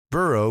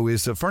Burrow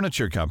is a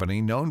furniture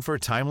company known for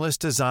timeless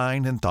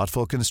design and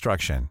thoughtful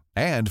construction,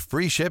 and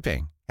free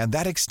shipping, and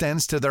that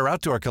extends to their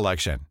outdoor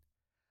collection.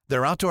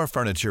 Their outdoor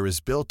furniture is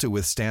built to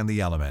withstand the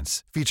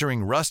elements,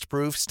 featuring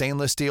rust-proof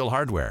stainless steel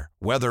hardware,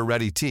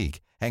 weather-ready teak,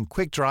 and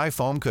quick-dry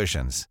foam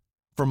cushions.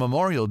 For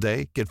Memorial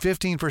Day, get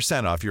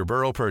 15% off your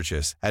Burrow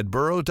purchase at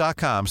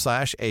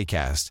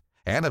burrow.com/ACAST,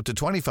 and up to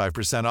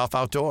 25% off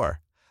outdoor.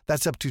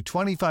 That's up to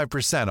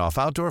 25% off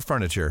outdoor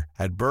furniture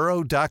at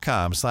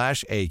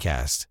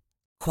burrow.com/ACAST.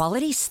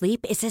 Quality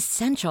sleep is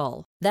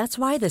essential. That's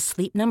why the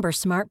Sleep Number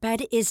Smart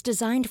Bed is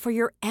designed for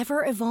your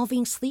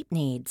ever-evolving sleep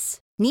needs.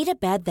 Need a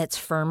bed that's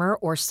firmer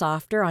or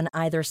softer on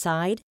either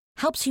side?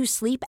 Helps you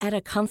sleep at a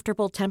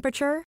comfortable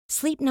temperature?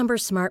 Sleep Number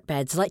Smart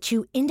Beds let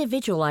you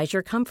individualize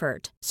your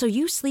comfort, so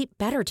you sleep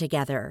better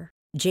together.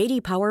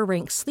 J.D. Power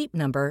ranks Sleep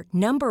Number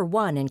number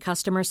 1 in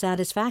customer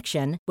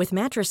satisfaction with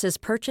mattresses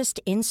purchased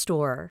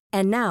in-store.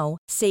 And now,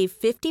 save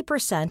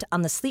 50%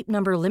 on the Sleep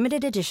Number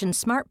Limited Edition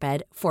Smart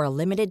Bed for a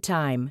limited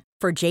time.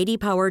 For J.D.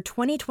 Power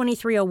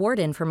 2023 award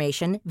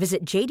information,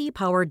 visit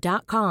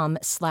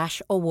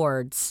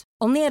jdpower.com/awards.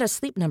 Only at a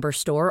Sleep Number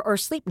store or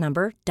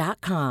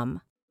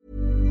sleepnumber.com.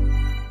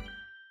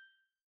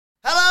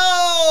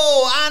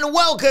 Hello and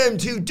welcome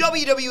to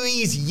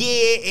WWE's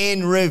Year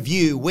in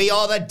Review. We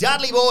are the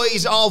Dudley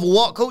Boys of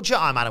What Culture.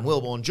 I'm Adam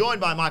Wilborn,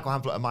 joined by Michael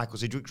Hamflett and Michael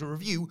Sidgwick to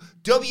review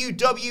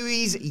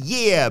WWE's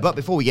Year. But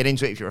before we get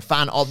into it, if you're a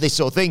fan of this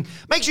sort of thing,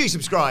 make sure you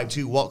subscribe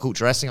to What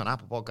Culture Wrestling on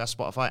Apple Podcasts,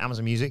 Spotify,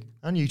 Amazon Music,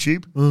 and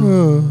YouTube,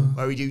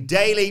 where we do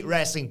daily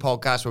wrestling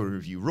podcasts where we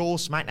review Raw,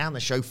 SmackDown, the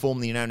show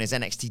formerly known as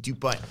NXT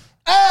 2.0.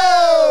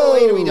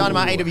 AEW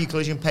Dynamite, AEW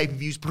Collision,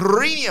 pay-per-views,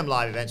 premium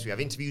live events. We have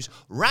interviews,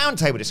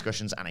 roundtable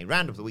discussions, and a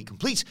round of the week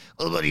complete.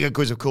 A bloody good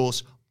quiz, of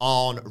course,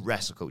 on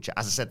Wrestle Culture.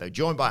 As I said, though,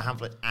 joined by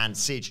Hamflett and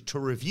Sidge to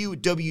review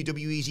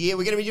WWE's Year.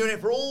 We're going to be doing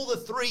it for all the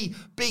three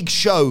big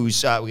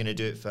shows. We're going to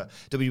do it for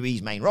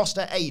WWE's main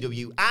roster,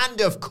 AEW, and,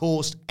 of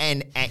course,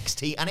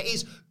 NXT. And it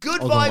is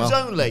good vibes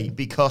only,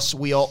 because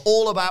we are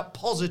all about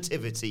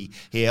positivity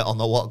here on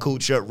the What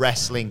Culture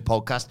Wrestling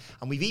podcast.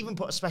 And we've even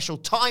put a special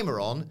timer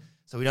on,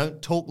 so we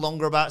don't talk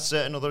longer about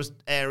certain other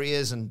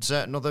areas and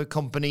certain other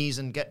companies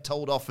and get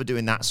told off for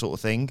doing that sort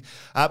of thing.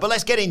 But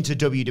let's get into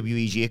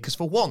WWE's Year, because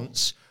for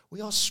once, we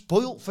are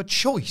spoilt for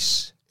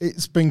choice.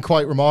 It's been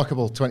quite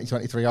remarkable,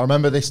 2023. I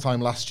remember this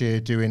time last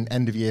year doing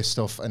end-of-year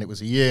stuff, and it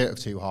was a year of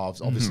two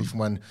halves, obviously from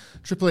when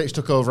Triple H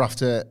took over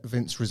after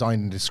Vince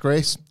resigned in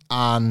disgrace.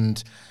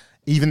 And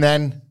even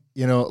then,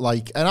 you know,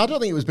 like, and I don't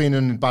think it was being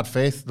in bad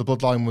faith. The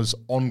bloodline was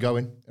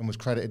ongoing and was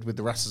credited with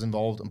the wrestlers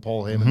involved and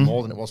Paul Heyman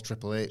more than it was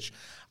Triple H.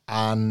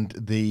 And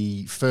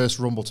the first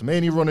Rumble to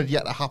Mania run had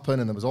yet to happen,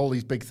 and there was all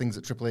these big things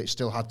that Triple H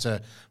still had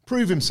to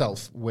prove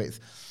himself with.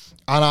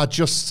 And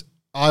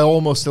I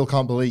almost still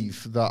can't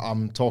believe that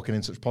I'm talking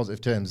in such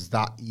positive terms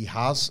that he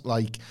has.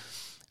 Like,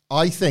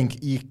 I think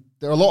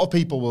there are a lot of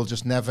people will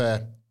just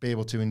never be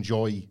able to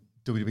enjoy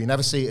WWE,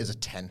 never see it as a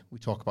 10. We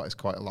talk about this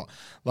quite a lot.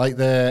 Like,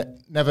 they're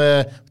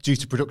never, due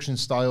to production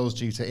styles,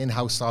 due to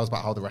in-house styles,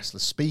 about how the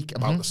wrestlers speak,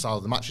 about the style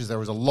of the matches. There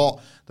was a lot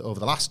that over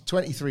the last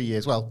 23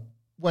 years, well,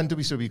 when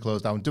WCW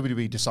closed down,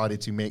 WWE decided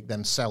to make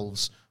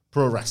themselves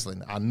pro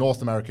wrestling and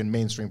North American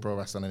mainstream pro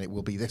wrestling, and it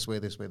will be this way,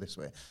 this way, this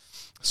way.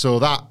 So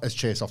that has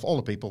chased off all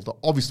the people that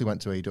obviously went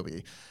to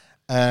AEW.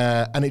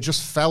 And it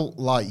just felt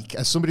like,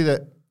 as somebody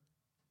that,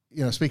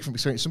 you know, speaking from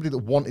experience, somebody that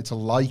wanted to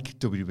like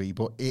WWE,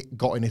 but it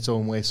got in its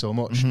own way so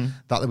much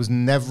that there was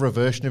never a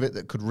version of it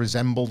that could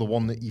resemble the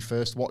one that you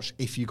first watched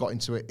if you got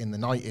into it in the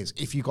 90s,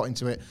 if you got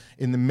into it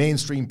in the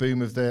mainstream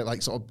boom of the,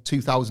 like, sort of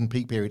 2000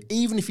 peak period,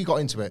 even if you got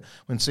into it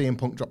when CM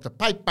Punk dropped a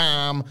pipe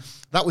bam,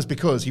 that was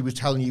because he was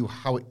telling you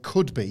how it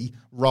could be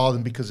rather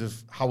than because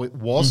of how it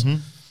was.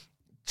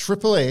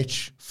 Triple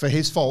H, for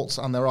his faults,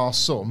 and there are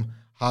some,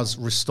 has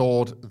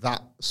restored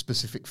that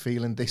specific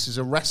feeling. This is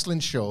a wrestling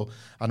show,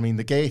 and I mean,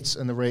 the gates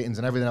and the ratings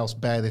and everything else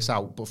bear this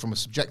out, but from a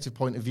subjective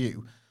point of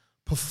view,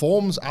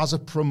 performs as a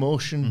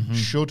promotion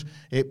should.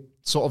 It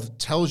sort of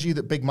tells you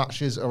that big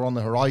matches are on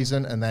the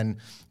horizon and then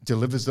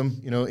delivers them,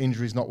 you know,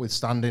 injuries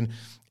notwithstanding.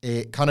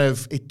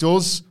 It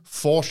does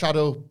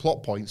foreshadow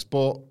plot points,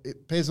 but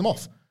it pays them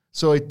off.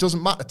 So it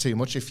doesn't matter too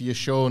much if you're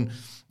shown,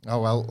 oh,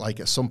 well,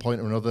 like, at some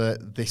point or another,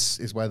 this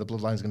is where the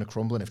bloodline is going to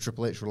crumble. And if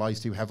Triple H relies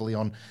too heavily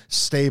on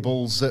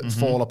stables that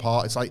fall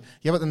apart, it's like,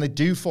 yeah, but then they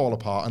do fall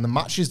apart. And the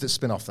matches that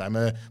spin off them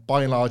are,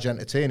 by and large,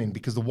 entertaining,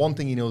 because the one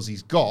thing he knows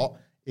he's got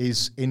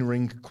is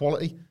in-ring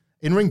quality.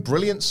 In-ring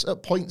brilliance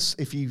at points.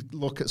 If you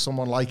look at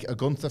someone like a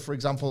Gunther, for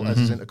example, as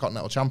his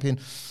Intercontinental Champion,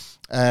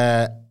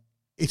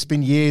 it's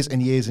been years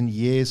and years and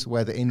years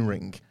where the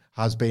in-ring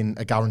has been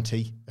a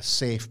guarantee, a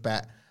safe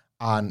bet.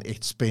 And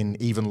it's been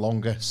even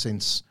longer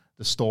since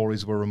the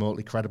stories were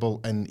remotely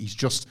credible, and he's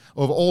just,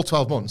 over all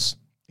 12 months,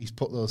 he's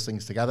put those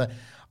things together.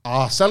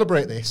 I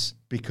celebrate this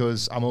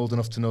because I'm old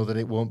enough to know that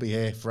it won't be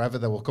here forever.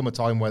 There will come a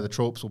time where the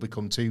tropes will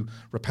become too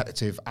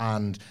repetitive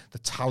and the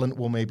talent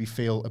will maybe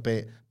feel a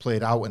bit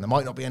played out, and there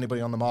might not be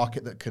anybody on the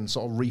market that can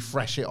sort of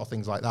refresh it or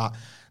things like that.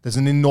 There's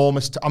an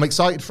enormous... I'm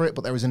excited for it,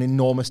 but there is an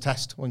enormous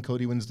test when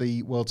Cody wins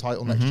the world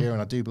title next year,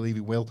 and I do believe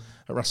he will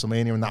at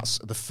WrestleMania, and that's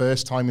the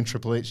first time in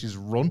Triple H's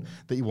run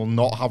that he will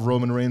not have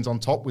Roman Reigns on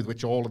top, with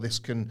which all of this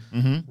can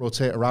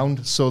rotate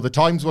around. So the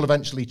times will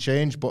eventually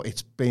change, but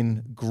it's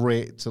been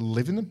great to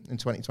live in them in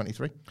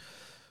 2023.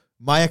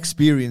 My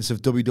experience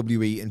of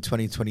WWE in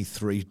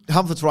 2023,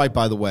 Hamlet's right,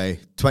 by the way,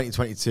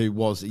 2022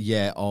 was a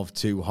year of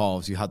two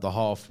halves. You had the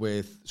half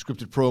with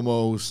scripted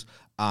promos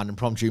and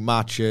impromptu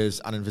matches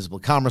and invisible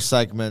camera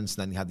segments,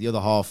 and then you had the other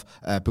half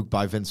booked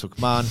by Vince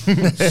McMahon.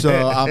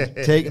 So I'm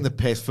taking the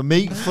piss. For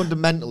me,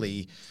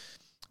 fundamentally,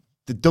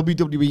 the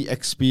WWE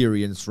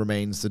experience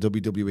remains the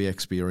WWE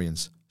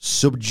experience.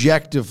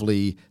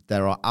 Subjectively,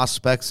 there are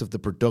aspects of the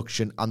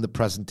production and the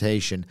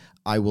presentation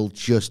I will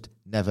just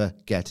never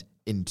get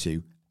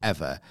into,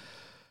 ever.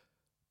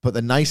 But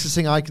the nicest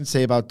thing I can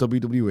say about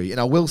WWE, and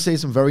I will say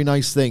some very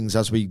nice things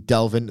as we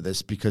delve into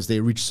this, because they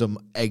reach some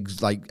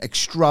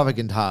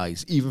extravagant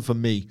highs, even for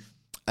me,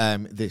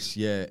 this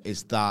year,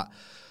 is that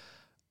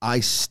I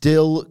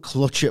still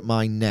clutch at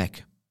my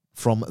neck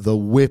from the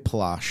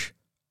whiplash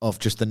of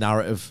just the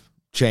narrative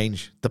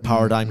change, the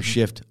paradigm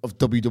shift of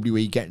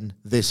WWE getting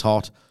this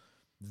hot,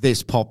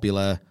 this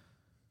popular.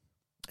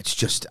 It's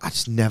just, I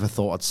just never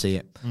thought I'd see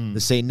it. They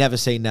say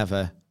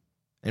never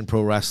in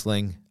pro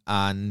wrestling.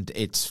 And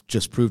it's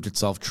just proved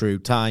itself true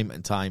time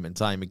and time and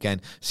time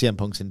again. CM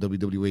Punk's in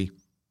WWE.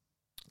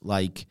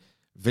 Like,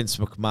 Vince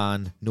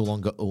McMahon no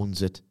longer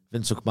owns it.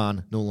 Vince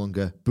McMahon no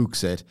longer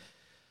books it.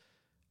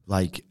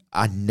 Like,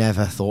 I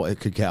never thought it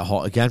could get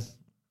hot again.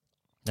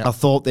 Yep. I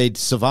thought they'd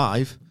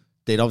survive.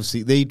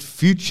 They'd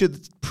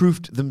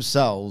future-proofed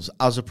themselves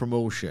as a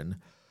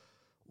promotion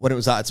when it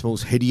was at its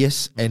most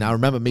hideous. And I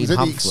remember me and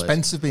Hamlet. It was the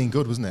expense of being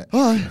good, wasn't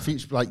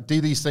it? Like,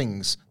 do these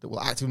things that will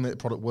actively make the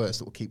product worse,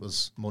 that will keep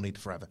us moneyed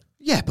forever.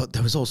 Yeah, but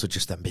there was also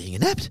just them being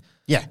inept.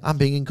 Yeah. And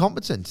being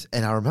incompetent.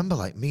 And I remember,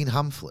 like, me and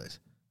Hamlet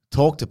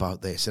talked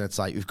about this, and it's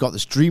like, we've got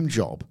this dream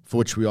job for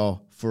which we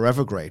are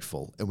forever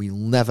grateful, and we'll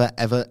never,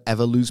 ever,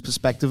 ever lose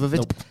perspective of it.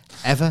 Nope.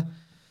 Ever.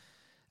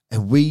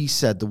 And we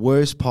said the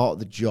worst part of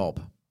the job,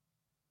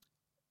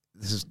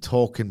 this is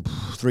talking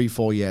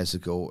 3-4 years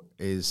ago,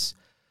 is...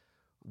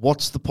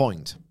 what's the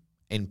point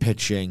in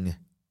pitching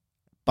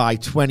by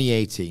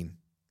 2018?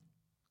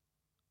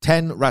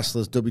 10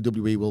 wrestlers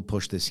WWE will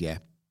push this year.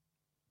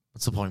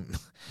 What's the point?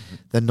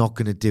 They're not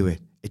going to do it.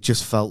 It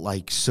just felt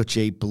like such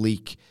a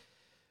bleak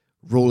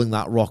rolling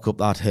that rock up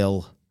that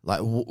hill.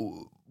 Like,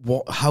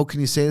 what? How can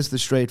you say this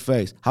with a straight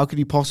face? How can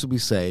you possibly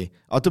say,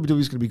 oh,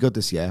 WWE's going to be good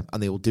this year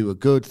and they will do a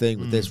good thing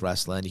with this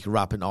wrestler, and you can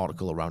wrap an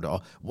article around it?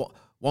 Or what?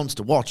 Wants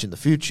to watch in the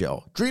future,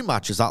 or dream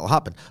matches, that'll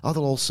happen. Oh,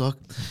 they'll all suck.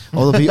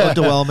 Or they'll be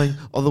underwhelming,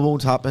 or they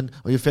won't happen,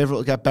 or your favourite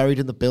will get buried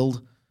in the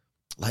build.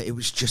 Like, it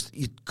was just,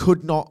 you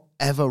could not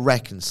ever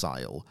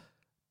reconcile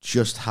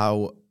just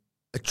how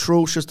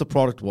atrocious the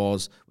product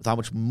was, with how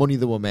much money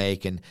they were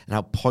making, and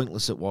how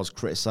pointless it was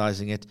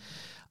criticising it.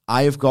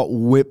 I have got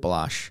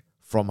whiplash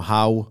from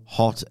how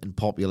hot and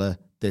popular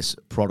this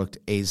product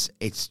is.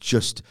 It's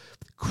just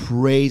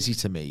crazy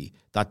to me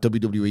that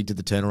WWE did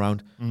the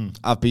turnaround.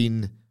 I've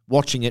been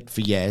watching it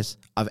for years.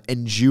 I've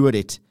endured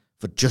it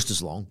for just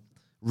as long.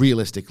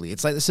 Realistically,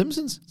 it's like The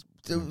Simpsons.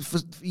 For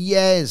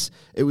years,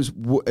 it was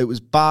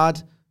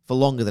bad for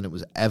longer than it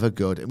was ever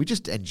good, and we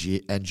just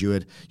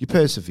endured. You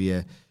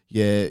persevere.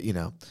 You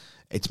know,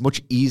 it's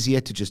much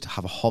easier to just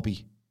have a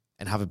hobby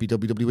and have it be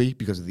WWE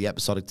because of the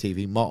episodic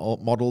TV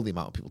model, the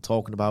amount of people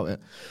talking about it.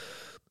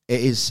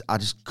 It is. I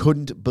just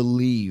couldn't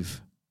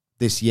believe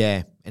this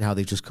year and how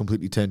they've just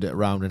completely turned it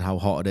around and how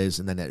hot it is,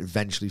 and then it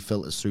eventually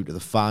filters through to the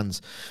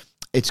fans.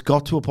 It's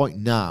got to a point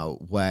now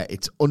where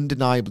it's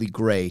undeniably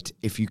great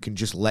if you can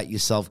just let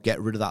yourself get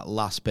rid of that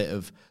last bit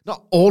of,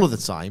 not all of the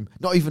time,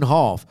 not even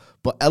half,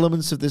 but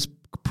elements of this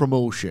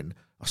promotion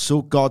are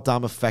so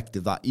goddamn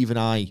effective that even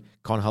I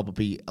can't help but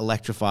be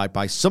electrified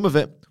by some of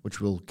it, which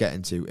we'll get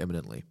into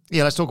imminently.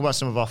 Yeah, let's talk about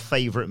some of our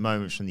favourite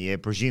moments from the year.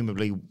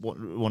 Presumably,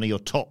 one of your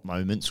top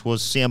moments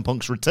was CM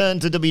Punk's return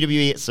to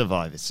WWE at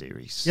Survivor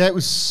Series. Yeah, it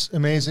was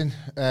amazing.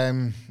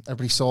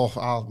 Everybody saw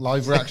our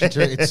live reaction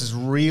to it. It's as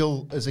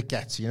real as it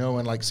gets, you know,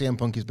 when like CM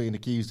Punk is being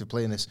accused of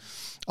playing this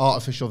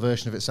artificial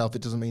version of itself.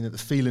 It doesn't mean that the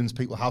feelings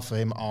people have for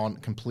him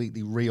aren't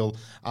completely real,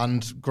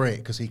 and great,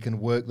 because he can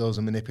work those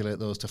and manipulate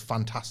those to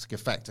fantastic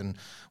effect, and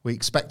we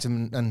expect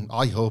him, and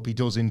I hope he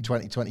does in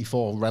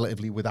 2024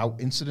 relatively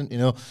without incident, you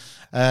know.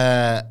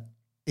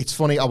 It's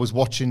funny, I was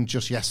watching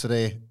just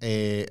yesterday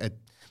a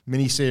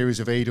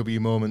mini-series of AEW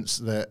moments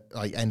that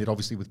like ended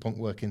obviously with Punk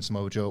working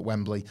Samoa Joe at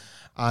Wembley,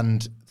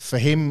 and for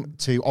him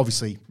to,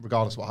 obviously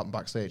regardless of what happened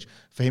backstage,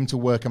 for him to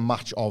work a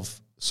match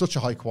of such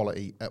a high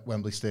quality at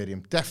Wembley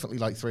Stadium, definitely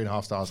like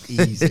 3.5 stars,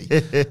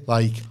 easy.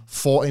 Like,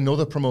 for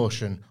another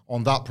promotion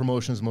on that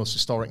promotion's most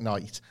historic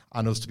night,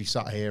 and us to be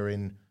sat here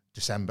in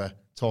December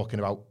talking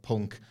about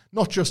Punk,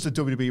 not just a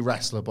WWE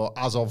wrestler, but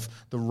as of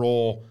the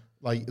Raw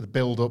like the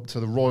build up to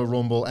the Royal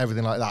Rumble,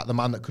 everything like that. The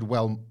man that could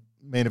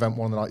main event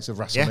one of the nights of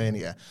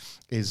WrestleMania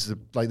is the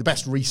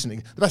best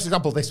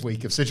example this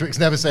week of Sidgwick's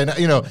never saying that.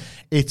 You know,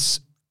 it's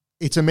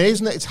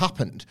amazing that it's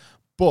happened,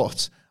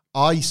 but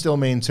I still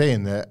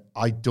maintain that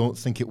I don't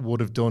think it would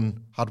have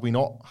done had we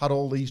not had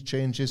all these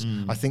changes.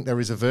 I think there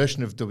is a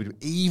version of WWE,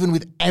 even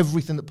with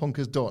everything that Punk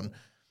has done,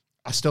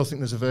 I still think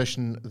there's a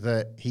version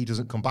that he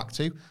doesn't come back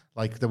to.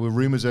 Like, there were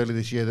rumours earlier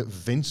this year that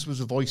Vince was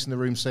a voice in the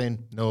room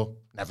saying, no,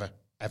 never,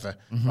 ever.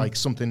 Like,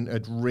 something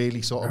had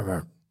really sort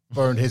of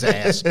burned his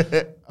ass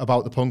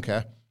about the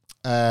Punker.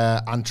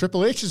 And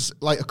Triple H has,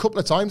 like, a couple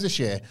of times this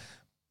year,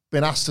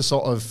 been asked to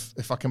sort of,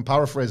 if I can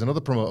paraphrase another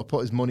promoter,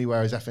 put his money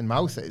where his effing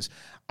mouth is.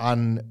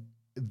 And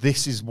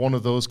this is one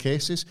of those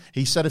cases.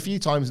 He said a few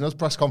times in those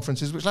press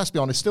conferences, which, let's be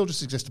honest, still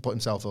just exists to put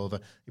himself over.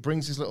 He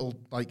brings his little,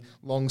 like,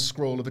 long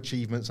scroll of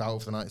achievements out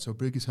of the night. So,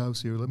 biggest house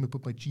here, let me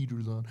put my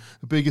cheaters on.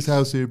 The biggest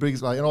house here,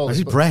 biggest, like, and all this.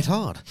 Is he Bret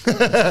Hart?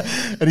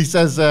 And he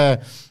says,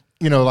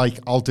 you know, like,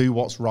 I'll do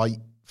what's right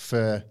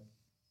for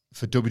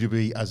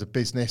WWE as a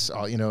business,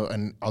 you know,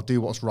 and I'll do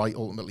what's right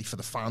ultimately for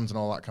the fans and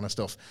all that kind of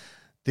stuff.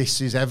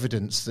 This is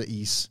evidence that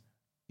he's,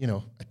 you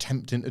know,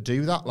 attempting to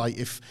do that. Like,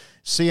 if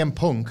CM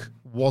Punk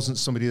wasn't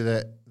somebody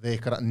that they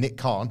could, Nick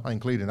Khan, I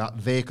include in that,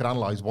 they could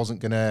analyse, wasn't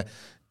going to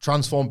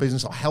transform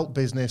business or help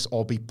business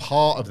or be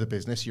part of the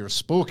business, you're a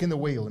spoke in the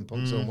wheel, in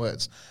Punk's own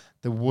words,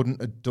 they wouldn't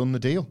have done the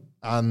deal.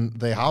 And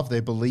they have. They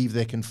believe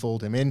they can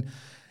fold him in.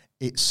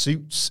 It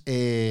suits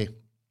a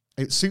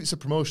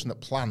promotion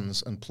that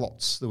plans and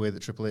plots the way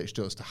that Triple H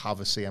does to have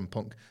a CM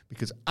Punk,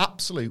 because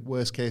absolute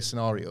worst case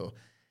scenario,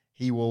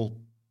 he will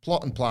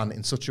plot and plan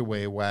in such a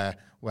way where,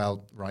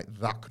 well, right,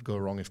 that could go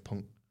wrong if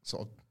Punk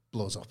sort of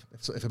blows up.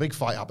 If a big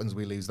fight happens,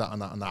 we lose that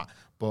and that and that.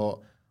 But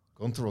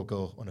Gunther will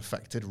go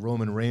unaffected.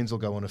 Roman Reigns will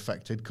go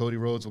unaffected. Cody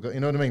Rhodes will go, you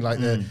know what I mean? Like,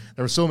 there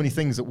are so many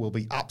things that will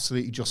be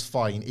absolutely just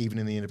fine, even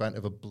in the event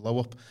of a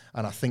blow-up.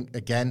 And I think,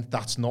 again,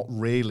 that's not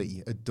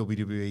really a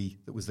WWE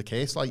that was the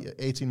case like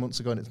 18 months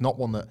ago, and it's not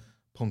one that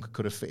Punk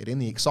could have fitted in.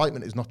 The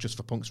excitement is not just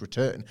for Punk's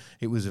return.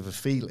 It was of a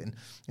feeling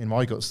in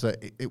my guts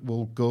that it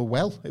will go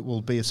well. It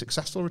will be a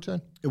successful return.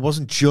 It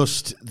wasn't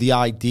just the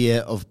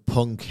idea of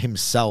Punk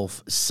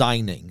himself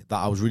signing that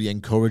I was really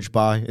encouraged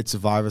by at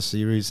Survivor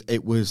Series.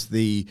 It was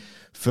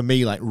for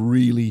me, like,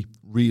 really,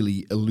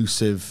 really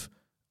elusive,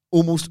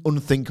 almost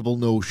unthinkable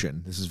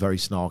notion. This is very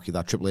snarky,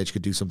 that Triple H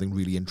could do something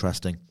really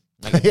interesting.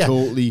 Like, a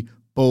totally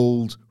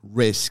bold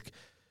risk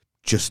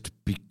just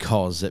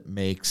because it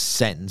makes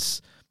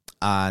sense.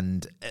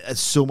 And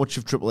so much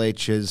of Triple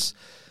H's,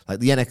 like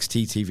the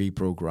NXT TV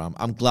program,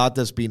 I'm glad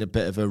there's been a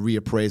bit of a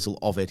reappraisal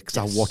of it, because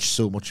I watched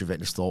so much of it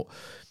and just thought,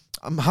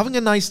 I'm having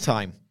a nice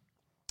time.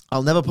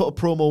 I'll never put a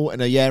promo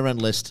in a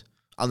year-end list.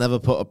 I'll never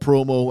put a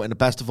promo in a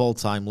best of all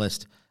time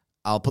list.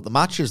 I'll put the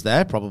matches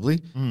there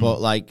probably,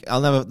 but like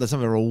there's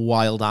never a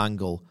wild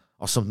angle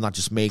or something that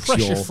just makes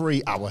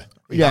pressure-free hour.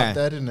 There,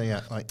 didn't he?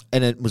 Yeah, like.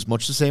 And it was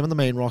much the same on the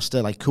main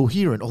roster, like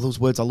coherent, all those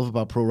words I love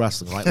about pro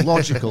wrestling, like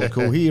logical,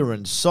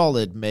 coherent,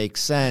 solid,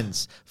 makes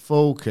sense,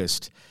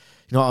 focused.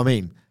 You know what I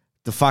mean?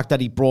 The fact that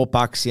he brought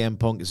back CM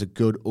Punk is a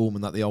good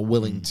omen that they are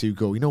willing to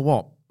go, you know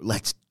what?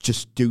 Let's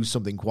just do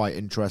something quite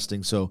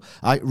interesting. So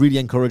really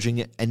encouraging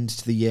end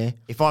to the year.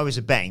 If I was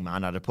a betting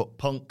man, I'd have put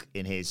Punk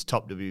in his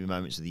top WWE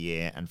moments of the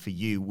year. And for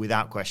you,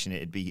 without question,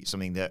 it'd be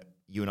something that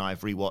you and I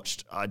have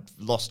rewatched. I'd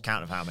lost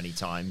count of how many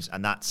times.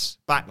 And that's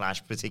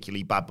Backlash,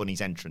 particularly Bad Bunny's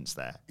entrance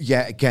there.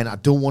 Yeah, again, I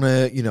don't want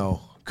to,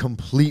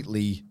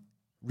 completely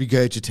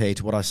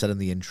regurgitate what I said in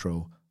the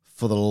intro.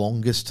 For the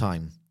longest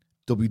time,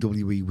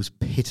 WWE was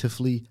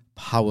pitifully,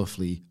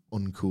 powerfully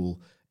uncool.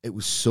 It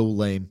was so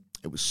lame.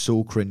 It was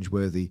so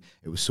cringeworthy.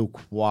 It was so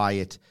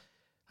quiet.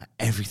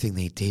 Everything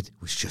they did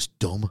was just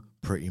dumb,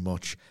 pretty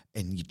much.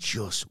 And you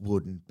just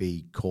wouldn't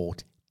be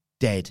caught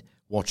dead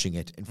watching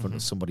it in front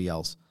of somebody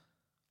else.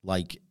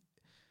 Like,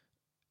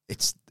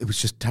 it was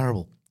just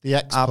terrible. The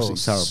expos absolutely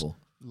terrible.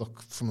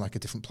 Look from like a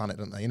different planet,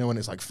 don't they? You know, when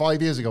it's like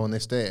 5 years ago on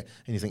this day, and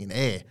you're thinking,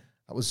 hey,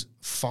 that was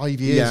 5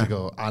 years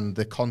ago, and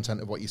the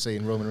content of what you see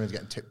in Roman Reigns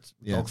getting tipped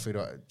dog food,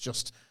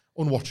 just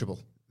unwatchable.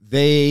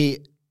 They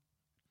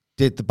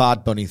did the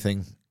Bad Bunny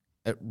thing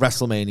at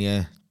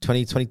WrestleMania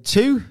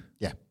 2022?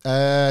 Yeah.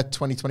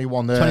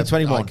 2021.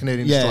 2021.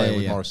 Canadian Destroyer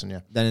with Morrison,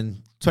 yeah. Then in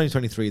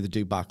 2023, they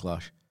do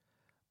Backlash.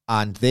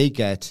 And they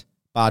get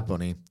Bad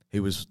Bunny,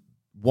 who was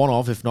one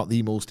of, if not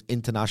the most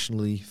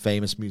internationally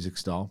famous music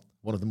star,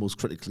 one of the most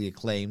critically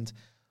acclaimed,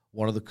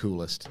 one of the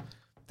coolest.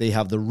 They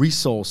have the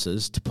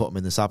resources to put him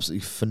in this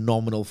absolutely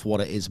phenomenal for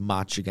what it is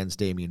match against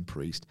Damian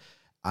Priest.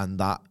 And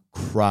that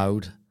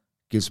crowd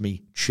gives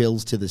me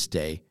chills to this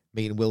day.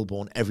 Me and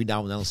Wilborn every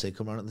now and then will say,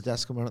 come around at the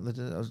desk, come around at the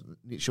desk, I'll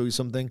need to show you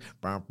something.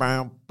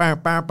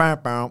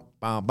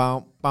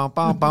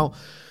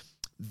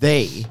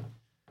 They,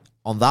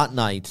 on that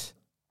night,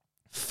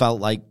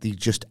 felt like the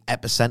just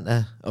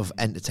epicenter of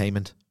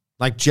entertainment.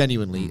 Like,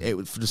 genuinely, it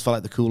just felt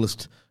like the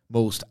coolest,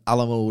 most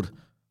Alamode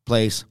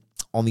place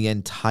on the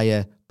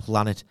entire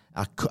planet.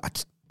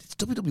 It's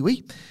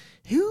WWE.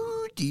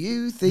 Who do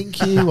you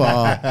think you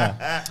are?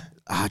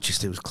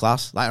 It was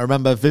class. Like, I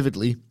remember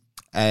vividly,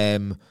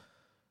 The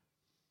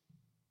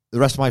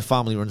rest of my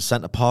family were in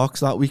Centre Parks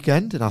that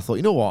weekend, and I thought,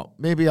 you know what?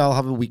 Maybe I'll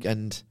have a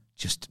weekend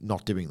just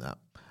not doing that.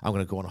 I'm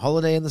going to go on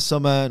holiday in the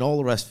summer and all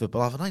the rest of it, but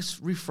I'll have a nice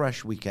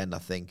refresh weekend, I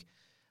think.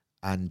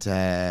 And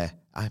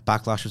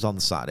Backlash was on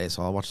the Saturday,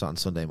 so I'll watch that on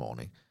Sunday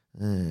morning.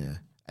 And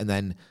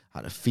then I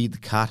had to feed the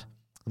cat,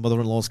 the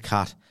mother-in-law's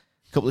cat,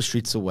 a couple of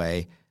streets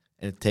away,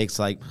 and it takes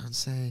like, I'd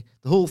say,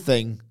 the whole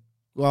thing,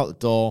 go out the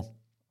door,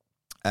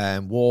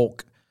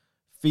 walk,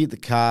 feed the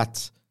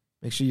cat,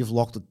 make sure you've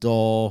locked the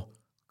door,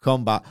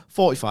 come back,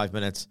 45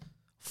 minutes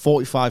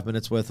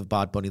worth of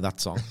Bad Bunny,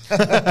 that song.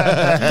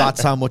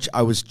 That's how much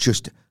I was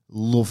just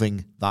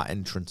loving that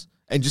entrance.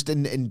 And just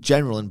in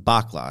general, in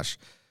Backlash,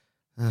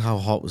 how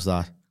hot was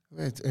that?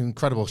 It's an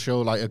incredible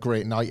show, like a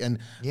great night. And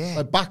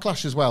like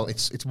Backlash as well,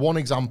 it's one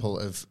example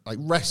of, like,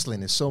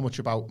 wrestling is so much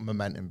about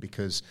momentum,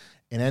 because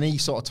in any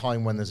sort of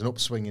time when there's an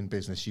upswing in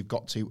business, you've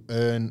got to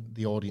earn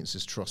the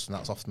audience's trust, and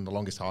that's often the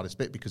longest, hardest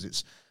bit, because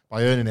it's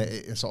by earning it,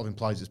 it sort of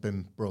implies it's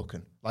been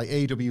broken. Like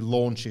AEW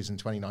launches in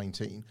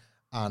 2019,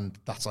 and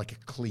that's like a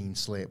clean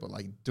slate, but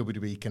like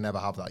WWE can never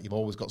have that. You've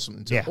always got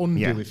something to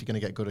undo if you're going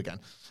to get good again.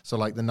 So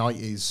like the night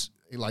is,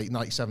 like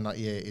 97,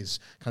 98 is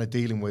kind of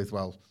dealing with,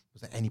 well,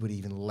 was there anybody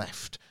even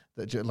left?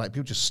 That like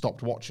people just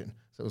stopped watching.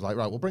 So it was like,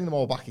 right, we'll bring them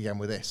all back again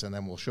with this, and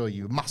then we'll show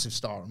you a massive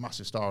star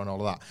and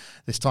all of that.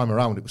 This time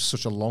around, it was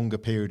such a longer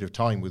period of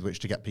time with which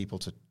to get people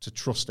to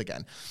trust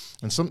again.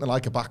 And something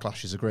like a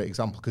Backlash is a great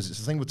example, because it's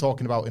the thing we're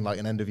talking about in like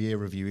an end-of-year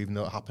review, even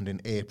though it happened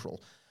in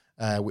April,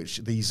 which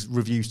these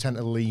reviews tend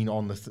to lean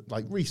on the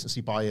like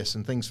recency bias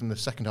and things from the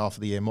second half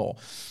of the year more.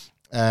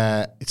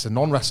 It's a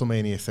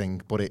non-WrestleMania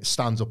thing, but it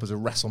stands up as a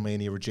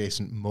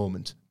WrestleMania-adjacent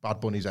moment, Bad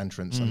Bunny's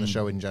entrance and the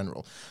show in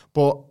general.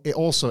 But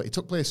it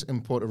took place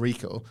in Puerto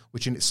Rico,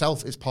 which in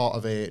itself is part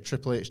of a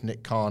Triple H,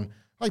 Nick Khan,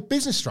 like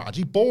business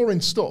strategy,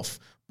 boring stuff,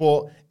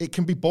 but it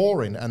can be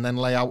boring and then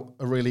lay out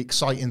a really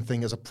exciting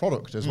thing as a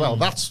product as well.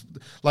 That's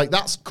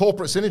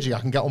corporate synergy I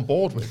can get on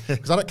board with,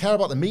 because I don't care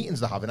about the meetings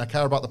they're having, I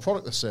care about the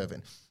product they're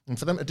serving. And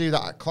for them to do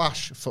that at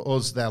Clash, for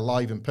us, they're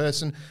live in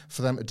person.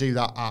 For them to do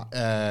that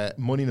at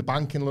Money in the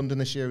Bank in London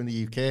this year, in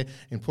the UK,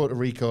 in Puerto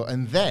Rico,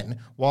 and then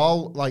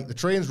while like the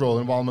train's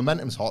rolling, while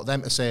momentum's hot,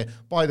 them to say,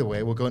 by the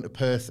way, we're going to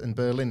Perth and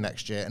Berlin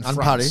next year and France.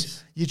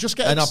 Paris. You just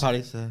get not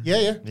Paris.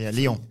 Yeah,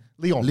 Lyon.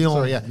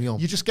 Lyon.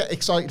 You just get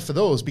excited for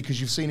those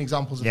because you've seen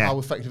examples of how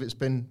effective it's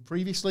been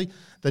previously.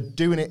 They're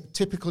doing it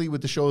typically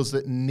with the shows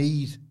that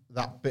need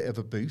that bit of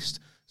a boost.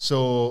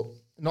 So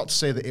not to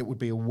say that it would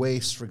be a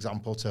waste, for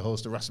example, to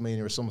host a WrestleMania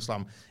or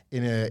SummerSlam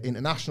in an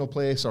international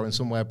place or in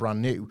somewhere brand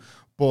new,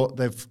 but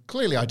they've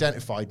clearly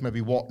identified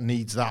maybe what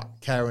needs that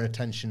care and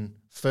attention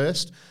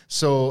first.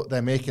 So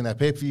they're making their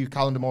pay-per-view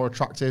calendar more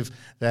attractive.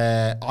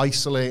 They're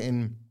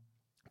isolating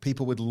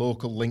people with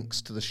local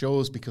links to the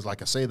shows because,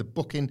 like I say, the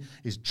booking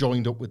is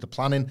joined up with the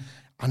planning.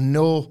 I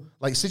know,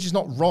 like, Sidge is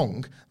not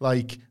wrong,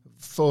 like,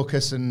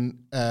 focus and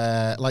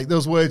like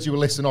those words you were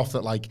listing off,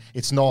 that like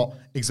it's not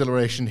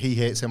exhilaration, he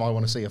hates him, I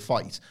want to see a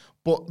fight,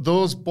 but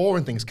those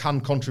boring things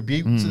can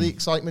contribute to the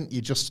excitement.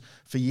 You just,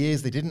 for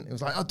years they didn't. It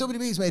was like, oh,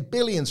 WWE's made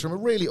billions from a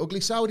really ugly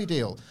Saudi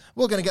deal,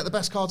 we're going to get the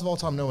best cards of all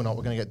time. No, we're not.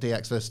 We're going to get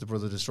DX versus the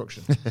Brother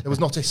Destruction. There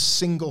was not a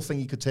single thing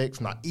you could take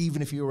from that,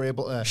 even if you were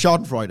able to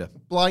Schadenfreude,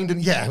 blind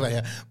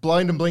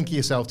and blinky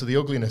yourself to the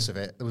ugliness of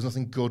it. There was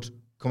nothing good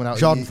coming out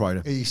Schadenfreude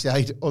of your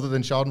side other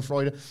than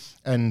Schadenfreude.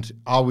 And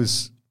I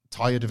was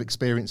tired of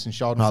experiencing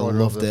Schadenfreude. I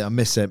loved it. I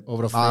miss it.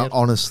 I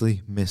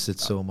honestly miss it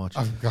so much.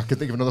 I could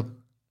think of another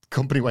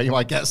company where you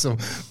might get some,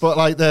 but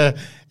like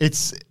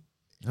it's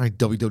like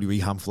WWE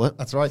pamphlet.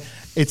 That's right.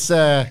 It's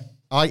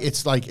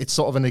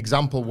sort of an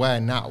example where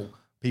now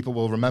people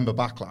will remember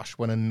Backlash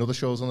when another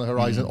show's on the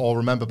horizon, or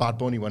remember Bad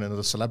Bunny when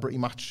another celebrity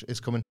match is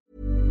coming.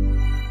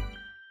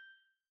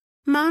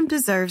 Mom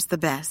deserves the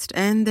best,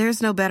 and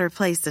there's no better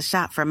place to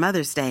shop for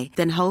Mother's Day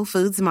than Whole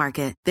Foods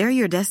Market. They're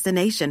your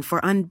destination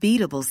for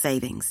unbeatable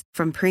savings,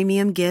 from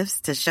premium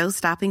gifts to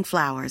show-stopping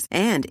flowers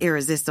and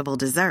irresistible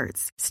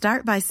desserts.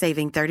 Start by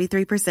saving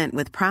 33%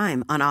 with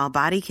Prime on all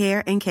body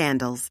care and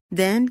candles.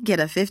 Then get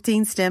a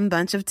 15-stem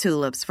bunch of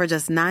tulips for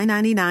just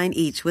 $9.99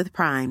 each with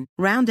Prime.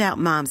 Round out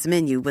Mom's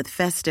menu with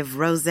festive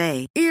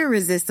rosé,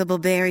 irresistible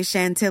berry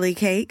chantilly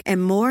cake,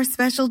 and more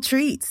special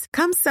treats.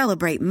 Come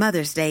celebrate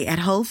Mother's Day at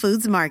Whole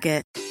Foods Market.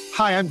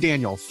 Hi, I'm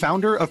Daniel,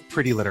 founder of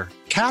Pretty Litter.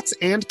 Cats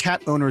and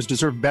cat owners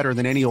deserve better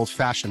than any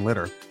old-fashioned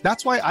litter.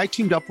 That's why I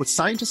teamed up with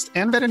scientists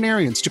and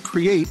veterinarians to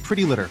create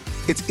Pretty Litter.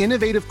 Its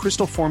innovative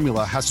crystal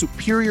formula has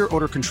superior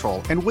odor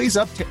control and weighs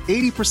up to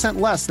 80%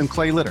 less than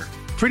clay litter.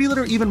 Pretty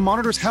Litter even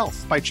monitors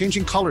health by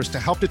changing colors to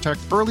help detect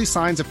early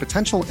signs of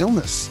potential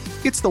illness.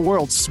 It's the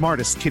world's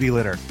smartest kitty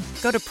litter.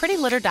 Go to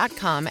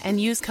prettylitter.com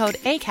and use code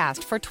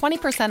ACAST for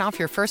 20% off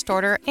your first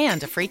order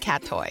and a free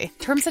cat toy.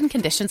 Terms and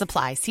conditions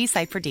apply. See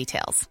site for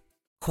details.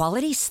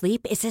 Quality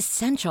sleep is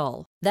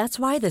essential. That's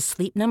why the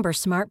Sleep Number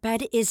Smart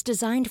Bed is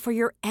designed for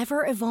your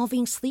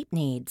ever-evolving sleep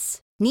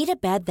needs. Need a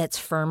bed that's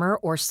firmer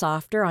or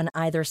softer on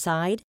either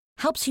side?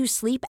 Helps you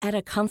sleep at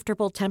a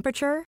comfortable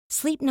temperature?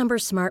 Sleep Number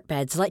Smart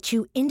Beds let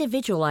you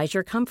individualize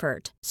your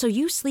comfort so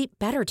you sleep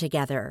better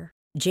together.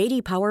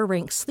 JD Power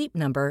ranks Sleep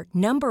Number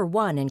number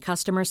 1 in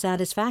customer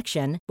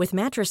satisfaction with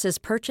mattresses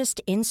purchased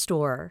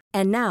in-store.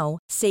 And now,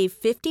 save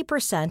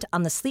 50%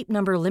 on the Sleep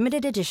Number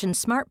Limited Edition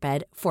Smart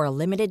Bed for a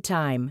limited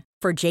time.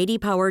 For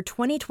JD Power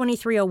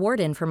 2023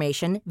 award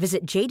information,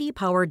 visit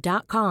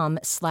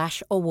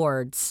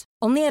jdpower.com/awards.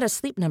 Only at a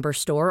Sleep Number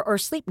store or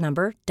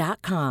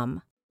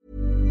sleepnumber.com.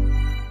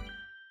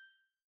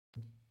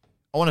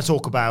 I want to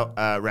talk about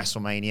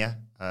WrestleMania.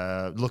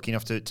 Lucky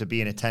enough to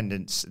be in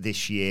attendance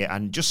this year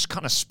and just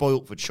kind of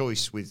spoilt for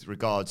choice with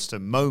regards to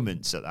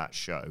moments at that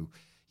show.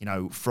 You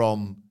know,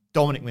 from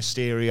Dominic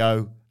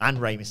Mysterio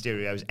and Rey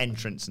Mysterio's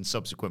entrance and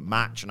subsequent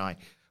match. And I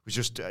was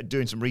just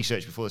doing some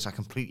research before this. I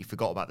completely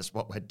forgot about the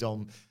spot where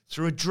Dom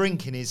threw a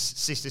drink in his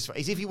sister's face,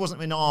 as if he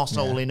wasn't an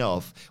arsehole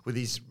enough with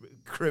his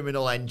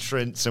criminal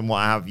entrance and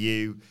what have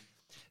you.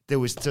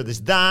 There's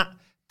that.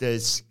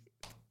 There's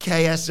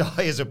KSI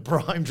as a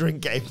prime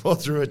drink getting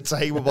put through a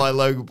table by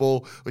Logan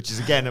Paul, which is,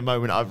 again, a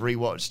moment I've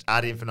rewatched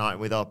ad infinitum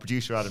with our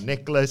producer, Adam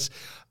Nicholas.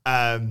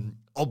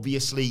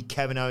 Obviously,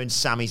 Kevin Owens,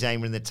 Sami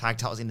Zayn were in the tag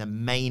titles in the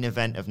main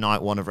event of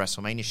night one of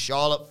WrestleMania.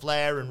 Charlotte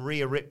Flair and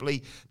Rhea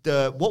Ripley.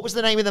 What was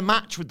the name of the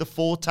match with the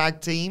 4 tag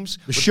teams?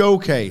 The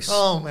Showcase.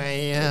 Oh,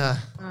 man, yeah.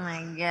 Oh,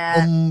 my God.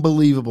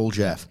 Unbelievable,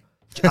 Jeff.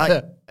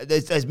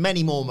 There's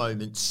many more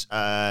moments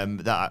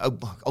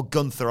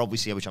Gunther,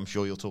 obviously, which I'm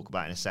sure you'll talk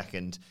about in a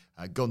second.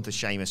 Gunther,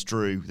 Sheamus,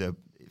 Drew,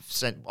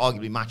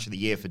 arguably match of the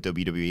year for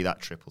WWE, that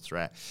triple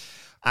threat.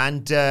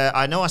 And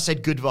I know I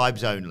said good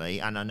vibes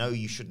only, and I know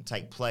you shouldn't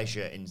take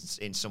pleasure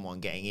in someone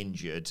getting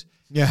injured.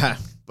 Yeah.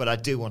 But I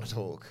do want to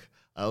talk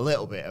a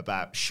little bit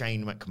about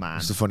Shane McMahon.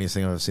 It's the funniest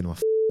thing I've ever seen in my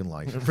f***ing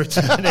life.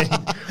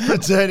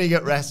 returning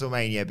at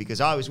WrestleMania,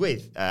 because I was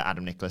with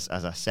Adam Nicholas,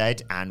 as I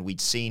said, and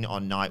we'd seen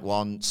on night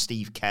one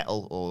Steve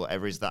Kettle, or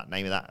whatever is that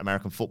name of that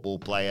American football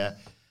player.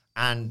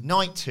 And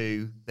night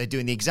 2, they're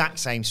doing the exact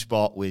same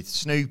spot with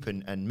Snoop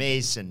and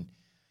Miz, and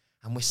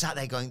we're sat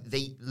there going,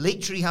 they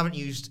literally haven't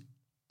used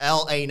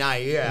L.A.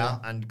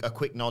 and a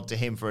quick nod to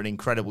him for an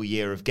incredible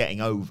year of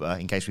getting over,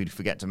 in case we'd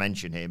forget to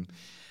mention him.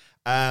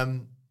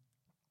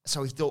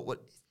 So we thought, well,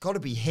 it's got to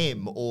be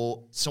him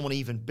or someone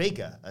even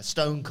bigger, a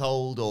Stone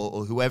Cold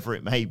or whoever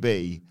it may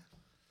be.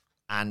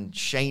 And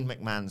Shane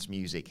McMahon's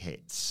music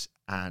hits,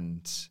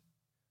 and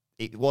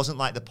it wasn't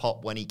like the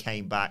pop when he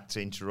came back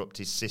to interrupt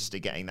his sister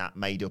getting that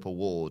made-up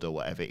award or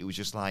whatever. It was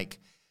just like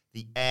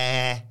the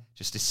air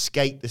just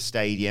escaped the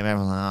stadium.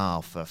 Everyone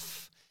like, oh,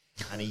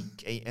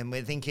 and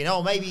we're thinking,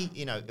 oh, maybe,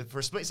 you know, for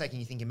a split second,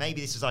 you're thinking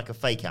maybe this is like a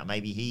fake out.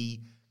 Maybe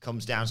he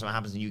comes down, something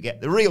happens, and you get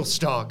the real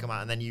star come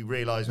out, and then you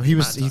realise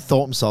he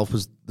thought himself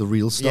was the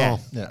real star.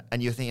 Yeah.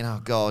 And you're thinking,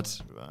 oh God,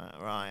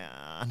 right?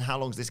 And how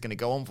long is this going to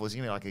go on for? It's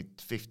going to be like a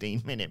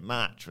 15-minute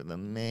match with the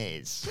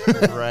Miz.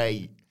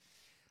 Great.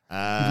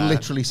 You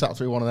literally sat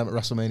through one of them at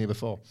WrestleMania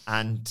before.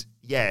 And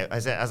yeah,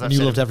 as I've said,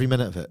 you loved every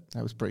minute of it.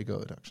 That was pretty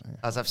good, actually.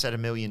 As I've said a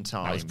million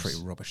times. That was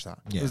pretty rubbish, that.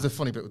 Yeah. It was the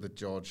funny bit with the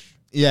George.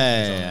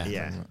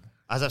 Yeah.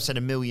 As I've said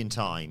a million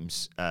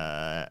times,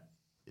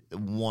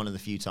 one of the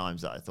few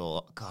times that I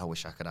thought, God, I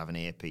wish I could have an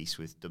earpiece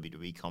with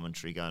WWE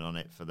commentary going on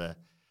it for the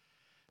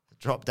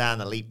drop down,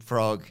 the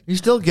leapfrog. You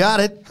still got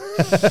it.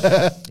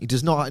 He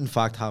does not, in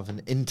fact, have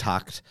an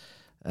intact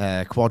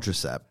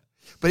quadricep.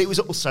 But it was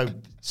also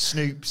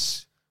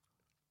Snoop's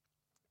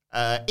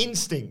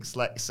instincts,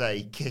 let's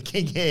say,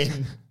 kicking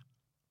in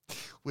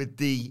with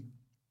the,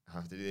 I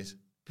have to do this,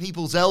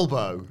 people's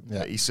elbow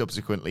that he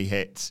subsequently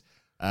hit.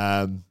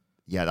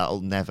 Yeah,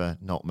 that'll never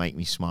not make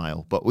me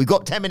smile. But we've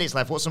got 10 minutes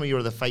left. What's some of your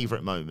other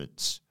favourite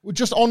moments? Well,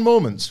 just on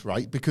moments,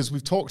 right? Because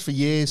we've talked for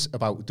years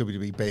about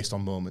WWE based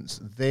on moments.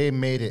 They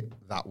made it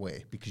that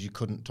way because you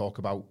couldn't talk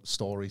about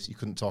stories. You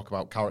couldn't talk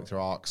about character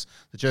arcs,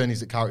 the journeys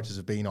that characters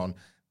have been on.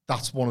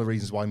 That's one of the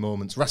reasons why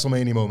moments,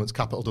 WrestleMania moments,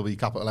 capital W,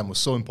 capital M, was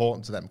so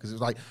important to them. Because it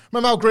was like,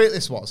 remember how great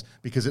this was?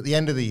 Because at the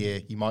end of the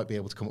year, you might be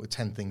able to come up with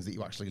 10 things that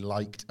you actually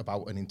liked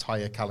about an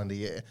entire calendar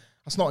year.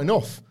 That's not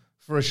enough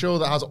for a show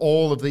that has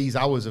all of these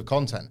hours of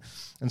content.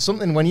 And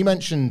something, when you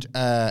mentioned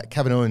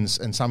Kevin Owens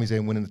and Sami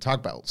Zayn winning the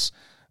tag belts,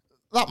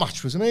 that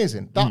match was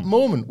amazing. That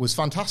moment was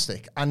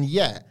fantastic. And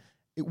yet,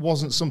 it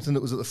wasn't something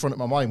that was at the front of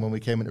my mind when we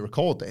came in to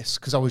record this,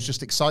 because I was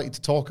just excited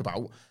to talk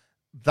about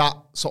that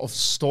sort of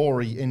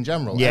story in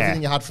general. Yeah.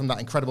 Everything you had from that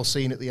incredible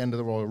scene at the end of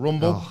the Royal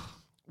Rumble,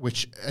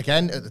 which,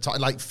 again, at the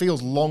time, like,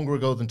 feels longer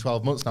ago than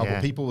 12 months now,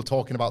 but people were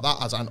talking about that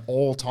as an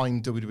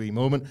all-time WWE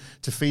moment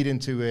to feed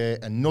into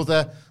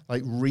another,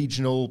 like,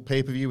 regional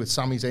pay-per-view with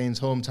Sami Zayn's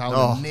hometown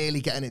and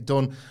nearly getting it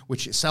done,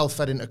 which itself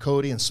fed into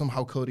Cody, and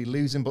somehow Cody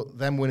losing, but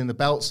them winning the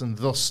belts, and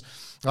thus,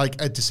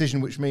 like, a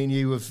decision which me and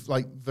you have,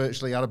 like,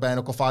 virtually had a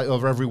bare-knuckle fight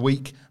over every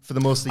week for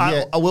the most of the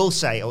year. I will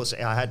say,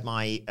 I had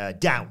my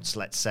doubts,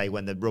 let's say,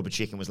 when the rubber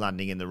chicken was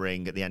landing in the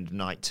ring at the end of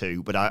night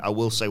 2, but I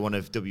will say one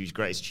of WWE's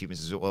greatest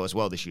achievements as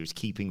well this year is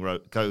keeping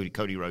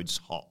Cody Rhodes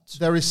hot.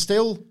 There is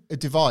still a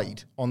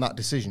divide on that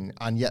decision,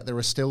 and yet there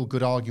are still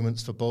good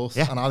arguments for both,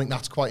 and I think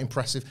that's quite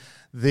impressive.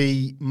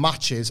 The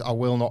matches, I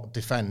will not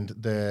defend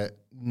the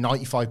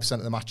 95%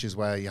 of the matches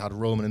where you had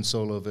Roman and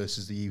Solo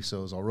versus the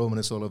Usos, or Roman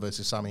and Solo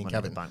versus Sami and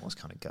Kevin. The Bank was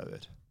kind of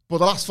goated. But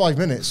the last 5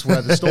 minutes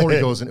where the story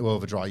goes into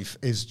overdrive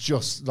is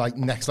just like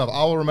next level.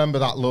 I'll remember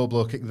that low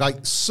blow kick.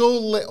 Like so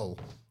little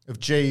of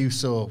Jey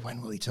Uso,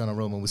 when will he turn on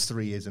Roman, was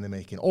 3 years in the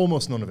making.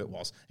 Almost none of it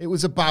was. It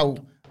was about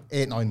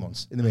 8-9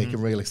 months in the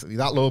making, realistically.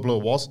 That low blow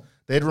was.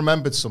 They'd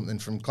remembered something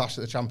from Clash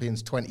of the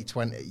Champions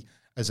 2020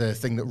 as a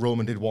thing that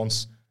Roman did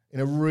once in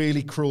a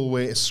really cruel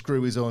way to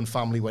screw his own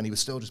family when he was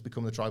still just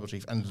becoming the tribal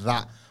chief. And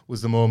that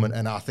was the moment.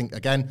 And I think,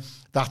 again,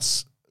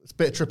 that's a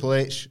bit of Triple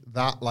H.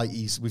 That, like,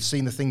 we've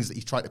seen the things that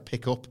he's tried to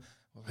pick up.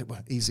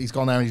 He's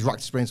gone there and he's racked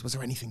his brains. Was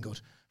there anything good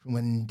from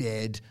when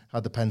Dead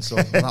had the pencil?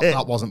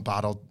 that wasn't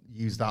bad. I'll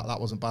use that. That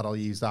wasn't bad. I'll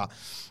use that.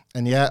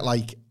 And yeah,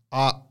 like,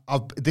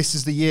 this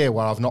is the year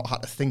where I've not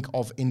had to think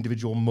of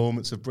individual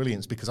moments of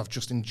brilliance because I've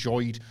just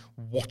enjoyed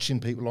watching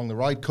people along the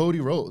ride. Cody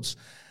Rhodes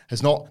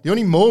has not. The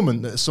only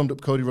moment that has summed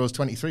up Cody Rhodes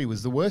 23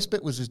 was the worst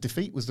bit was his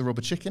defeat, was the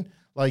rubber chicken.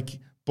 Like,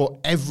 but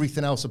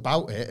everything else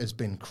about it has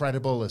been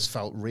credible, has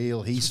felt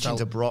real. Switching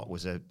to Brock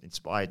was an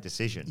inspired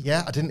decision.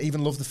 Yeah, I didn't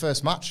even love the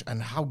first match,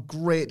 and how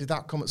great did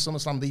that come at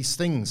SummerSlam? These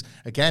things,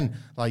 again,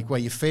 like where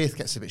your faith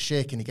gets a bit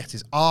shaken, he gets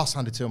his arse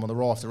handed to him on the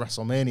Raw after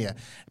WrestleMania.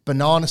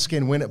 Banana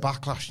skin win at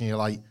Backlash, and you're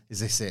like, is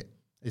this it?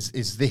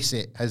 Is this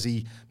it? Has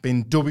he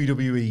been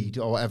WWE'd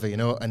or whatever, you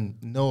know? And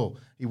no,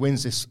 he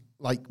wins this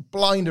like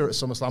blinder at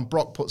SummerSlam.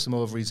 Brock puts him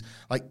over. He's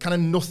like kind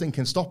of nothing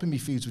can stop him. He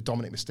feuds with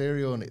Dominic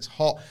Mysterio and it's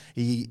hot.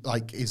 He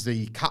like is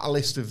the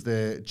catalyst of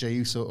the Jey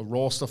Uso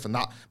Raw stuff, and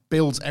that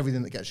builds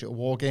everything that gets you to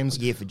War Games.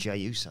 Year for Jey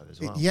Uso as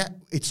well. Yeah,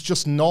 it's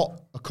just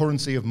not a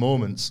currency of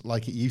moments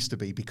like it used to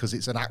be because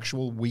it's an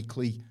actual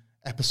weekly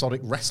episodic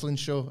wrestling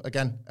show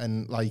again.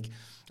 And like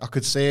I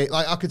could say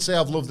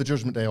I've loved the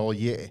Judgment Day all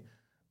year.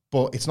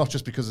 But it's not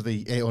just because of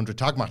the 800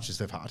 tag matches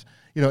they've had.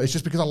 You know, it's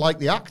just because I like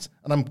the act,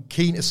 and I'm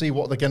keen to see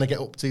what they're going to get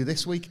up to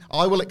this week.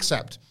 I will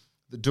accept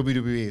that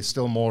WWE is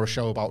still more a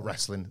show about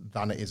wrestling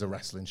than it is a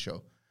wrestling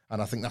show.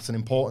 And I think that's an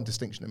important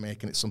distinction to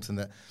make, and it's something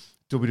that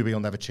WWE will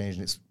never change.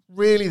 And it's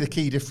really the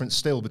key difference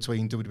still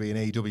between WWE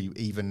and AEW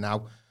even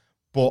now.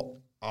 But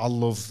I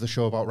love the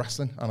show about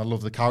wrestling, and I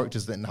love the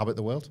characters that inhabit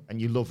the world. And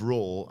you love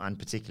Raw, and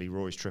particularly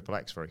Roy's Triple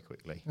X very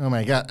quickly. Oh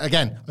my God.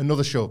 Again,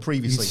 another show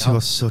previously. You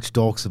are such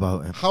dorks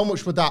about it. How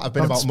much would that have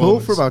been about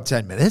moments? for about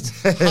 10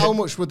 minutes. How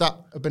much would that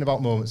have been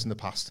about moments in the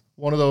past?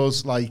 One of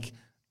those, like,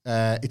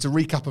 it's a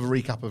recap of a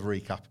recap of a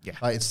recap. Yeah.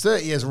 Like, it's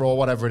 30 years Raw,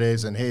 whatever it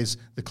is, and here's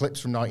the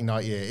clips from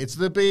 1998. It's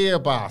the beer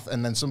bath,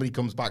 and then somebody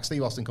comes back,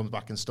 Steve Austin comes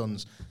back and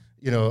stuns,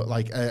 you know,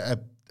 like a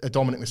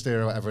Dominic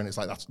Mysterio or whatever, and it's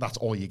like, that's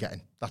all you're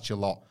getting. That's your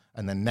lot.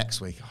 And then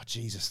next week, oh,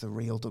 Jesus, the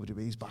real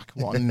WWE's back.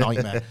 What a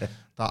nightmare.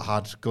 That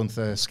had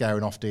Gunther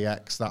scaring off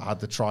DX. That had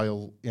the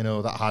trial, you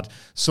know, that had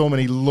so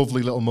many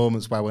lovely little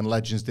moments where when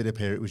Legends did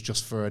appear, it was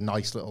just for a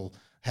nice little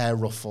hair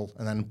ruffle.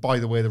 And then, by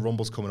the way, the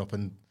Rumble's coming up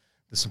and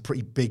there's some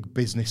pretty big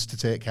business to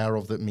take care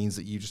of that means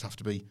that you just have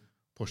to be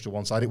pushed to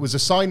one side. It was a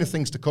sign of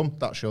things to come,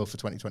 that show for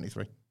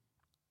 2023.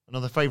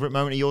 Another favourite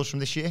moment of yours from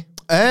this year?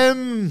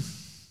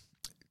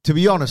 To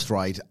be honest,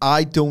 right,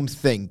 I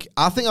think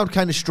I would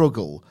kind of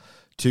struggle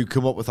to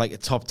come up with like a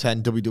top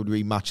 10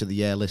 WWE match of the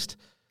year list.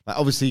 Like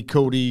obviously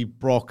Cody,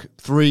 Brock,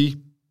 3.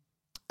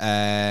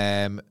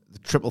 The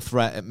triple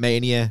threat at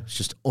Mania was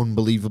just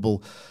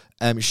unbelievable.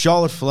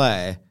 Charlotte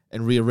Flair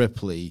and Rhea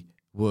Ripley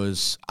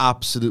was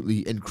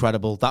absolutely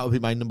incredible. That would be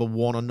my number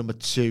 1 or number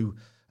 2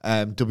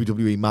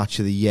 WWE match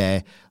of the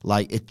year.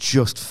 Like it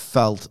just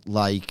felt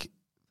like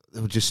they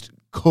were just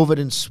covered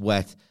in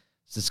sweat.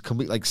 It's this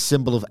complete like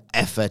symbol of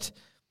effort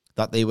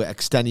that they were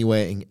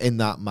extenuating in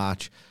that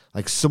match.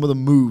 Like, some of the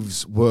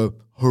moves were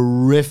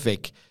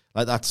horrific.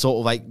 Like, that sort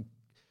of, like,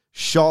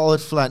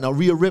 Charlotte Flair. Now,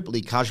 Rhea Ripley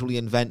casually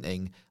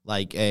inventing,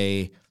 like,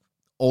 a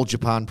All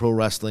Japan Pro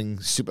Wrestling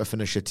super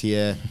finisher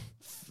tier,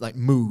 like,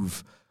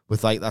 move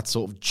with, like, that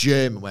sort of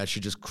German where she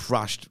just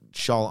crashed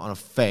Charlotte on her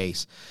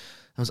face.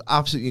 That was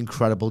absolutely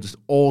incredible. Just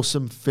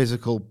awesome,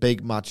 physical,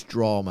 big match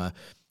drama.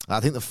 I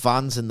think the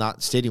fans in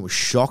that stadium were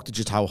shocked at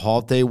just how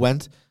hard they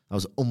went. That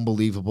was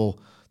unbelievable.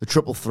 The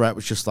triple threat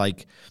was just,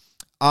 like,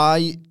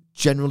 I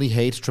generally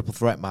hate triple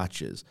threat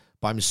matches,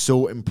 but I'm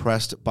so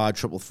impressed by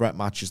triple threat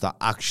matches that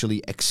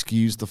actually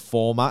excuse the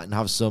format and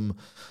have some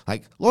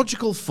like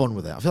logical fun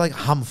with it. I feel like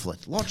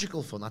Hamlet,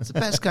 logical fun. That's the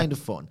best kind of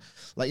fun.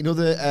 Like, you know,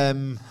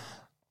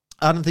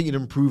 I don't think you'd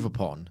improve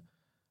upon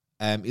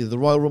either the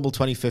Royal Rumble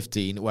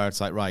 2015 where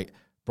it's like, right,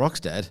 Brock's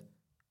dead.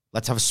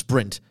 Let's have a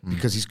sprint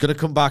because he's going to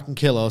come back and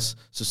kill us.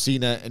 So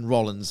Cena and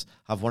Rollins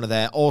have one of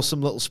their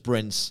awesome little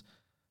sprints.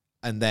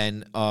 And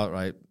then,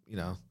 right, you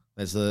know,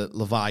 there's the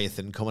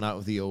Leviathan coming out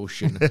of the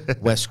ocean.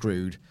 We're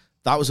screwed.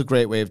 That was a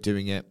great way of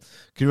doing it.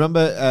 Can you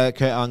remember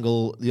Kurt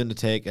Angle, The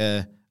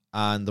Undertaker,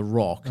 and The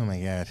Rock? Oh, my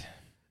God.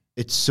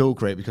 It's so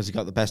great because he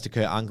got the best of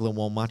Kurt Angle in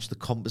one match, the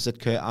composite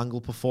Kurt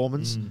Angle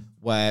performance,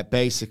 where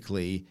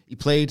basically he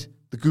played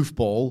the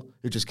goofball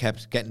who just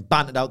kept getting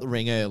bantered out the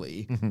ring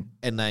early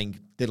and then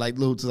did like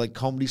loads of like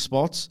comedy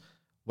spots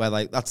where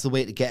like that's the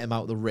way to get him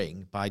out of the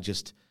ring by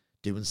just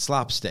doing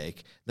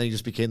slapstick. Then he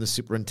just became the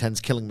super intense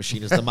killing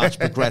machine as the match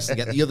progressed and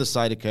get the other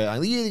side of Kurt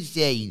Angle, the other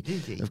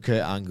side of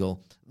Kurt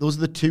Angle. Those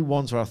are the 2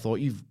 ones where I thought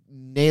you've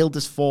nailed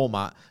this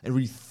format and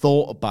really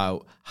thought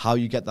about how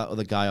you get that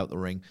other guy out the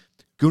ring.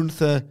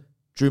 Gunther,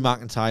 Drew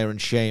McIntyre,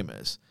 and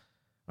Sheamus.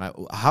 Right?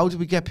 How do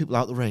we get people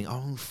out the ring?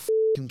 Oh,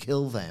 fucking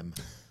kill them.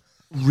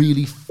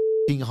 Really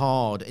fucking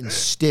hard and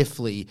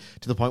stiffly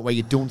to the point where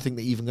you don't think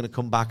they're even going to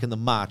come back in the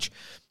match.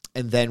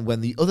 And then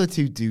when the other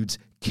two dudes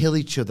kill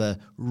each other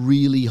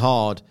really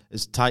hard,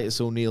 as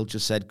Titus O'Neil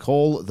just said,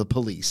 call the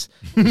police.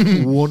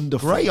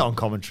 Wonderful. Great on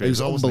commentary. It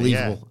was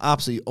unbelievable.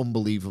 Absolutely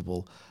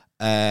unbelievable.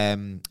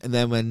 And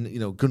then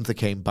when, Gunther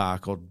came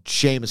back or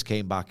Sheamus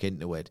came back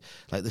into it,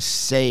 like the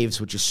saves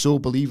were just so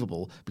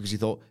believable because you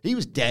thought he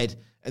was dead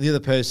and the other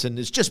person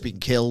has just been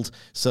killed,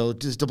 so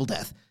just double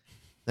death.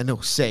 Then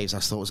no saves. I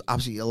thought it was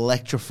absolutely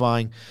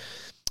electrifying.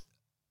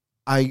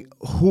 I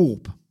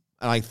hope,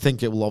 and I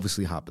think it will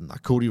obviously happen,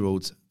 that Cody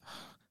Rhodes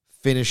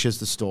finishes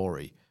the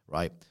story,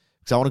 right?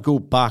 Because I want to go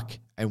back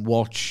and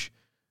watch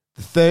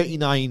the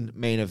 39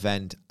 main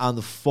event and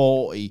the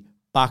 40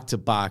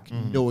 back-to-back,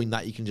 knowing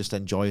that you can just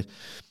enjoy it.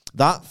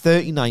 That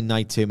 39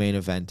 Night 2 main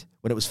event,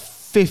 when it was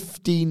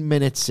 15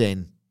 minutes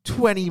in,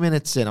 20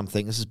 minutes in, I'm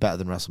thinking, this is better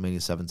than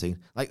WrestleMania 17.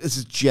 Like, this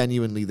is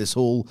genuinely this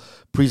whole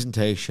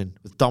presentation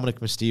with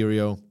Dominic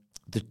Mysterio,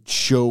 the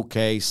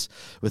showcase,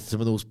 with some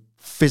of those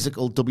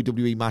physical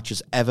WWE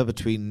matches ever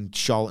between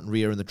Charlotte and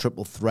Rhea and the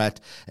triple threat,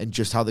 and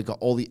just how they got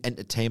all the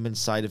entertainment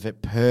side of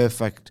it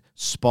perfect,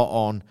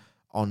 spot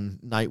on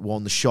night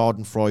one, the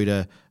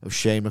schadenfreude of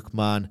Shane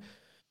McMahon.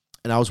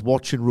 And I was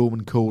watching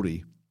Roman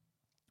Cody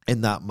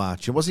in that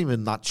match. It wasn't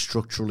even that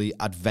structurally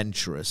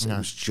adventurous. No. It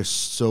was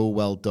just so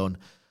well done.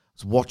 I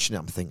was watching it,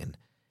 I'm thinking,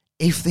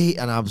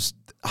 and I was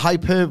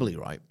hyperbole,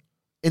 right?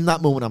 In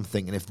that moment, I'm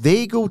thinking, if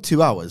they go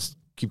 2 hours,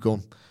 keep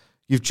going,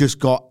 you've just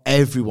got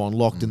everyone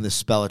locked in this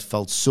spell. It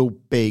felt so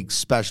big,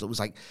 special. It was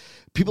like,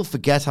 people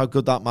forget how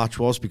good that match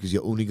was because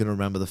you're only going to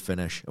remember the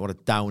finish and what a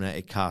downer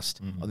it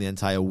cast on the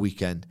entire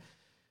weekend.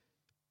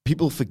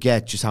 People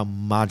forget just how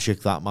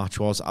magic that match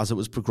was as it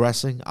was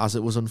progressing, as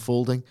it was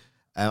unfolding.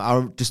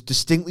 I just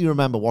distinctly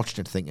remember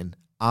watching it thinking,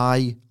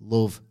 I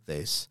love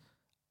this.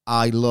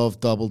 I love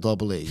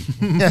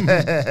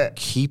WWE.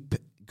 Keep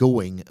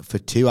going for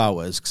 2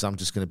 hours because I'm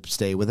just going to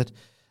stay with it.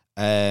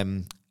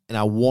 And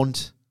I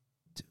want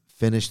to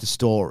finish the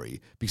story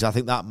because I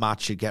think that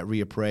match should get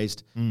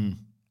reappraised.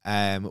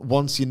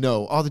 Once you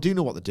know, they do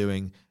know what they're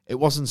doing. It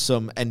wasn't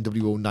some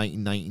NWO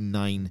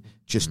 1999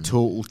 just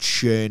total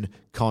churn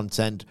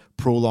content,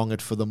 prolong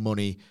it for the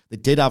money. They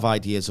did have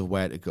ideas of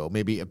where to go,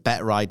 maybe a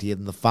better idea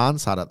than the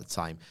fans had at the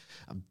time.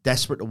 I'm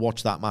desperate to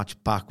watch that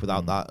match back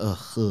without that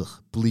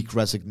bleak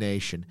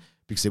resignation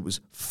because it was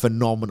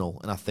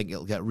phenomenal, and I think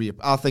it'll get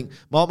I think,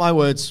 mark my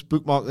words,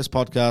 bookmark this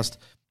podcast,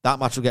 that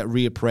match will get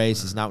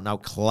reappraised as an now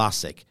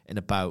classic in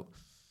about,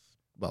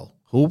 well,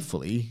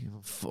 hopefully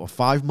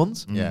 5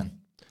 months. Yeah.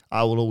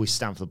 I will always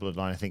stand for the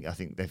Bloodline. I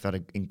think they've had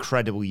an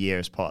incredible year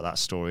as part of that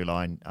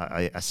storyline.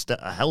 I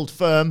held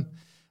firm,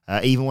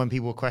 even when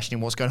people were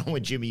questioning what's going on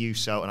with Jimmy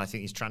Uso, and I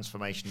think his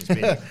transformation has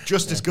been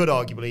just as good,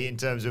 arguably, in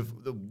terms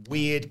of the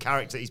weird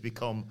character he's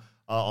become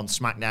on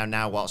SmackDown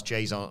now, whilst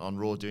Jay's on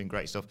Raw doing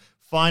great stuff.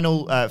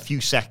 Final few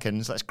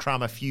seconds. Let's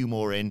cram a few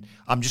more in.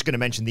 I'm just going to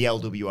mention the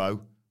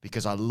LWO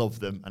because I love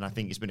them, and I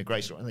think it's been a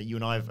great story that you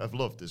and I have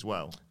loved as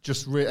well.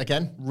 Just,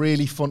 again,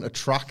 really fun to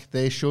track.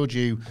 They showed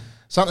you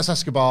Santos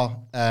Escobar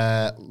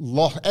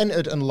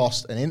entered and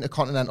lost an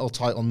Intercontinental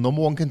title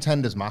 #1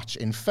 contenders match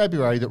in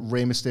February that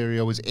Rey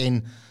Mysterio was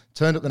in,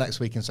 turned up the next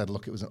week and said,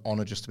 look, it was an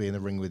honor just to be in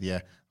the ring with you.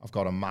 I've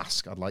got a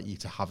mask. I'd like you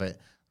to have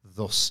it.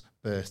 Thus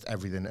birthed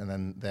everything. And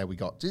then there we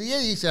got to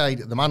the side.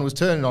 The man was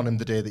turning on him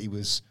the day that he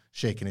was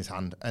shaking his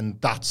hand. And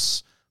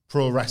that's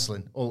pro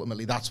wrestling,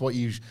 ultimately. That's what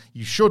you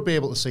should be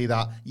able to see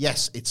that.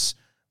 Yes, it's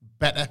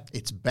better,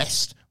 it's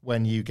best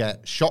when you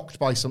get shocked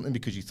by something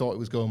because you thought it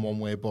was going one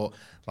way, but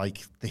like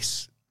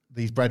these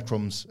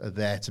breadcrumbs are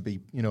there to be,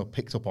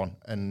 picked up on.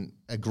 And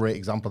a great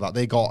example of that,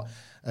 they got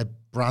a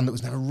brand that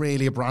was never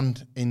really a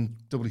brand in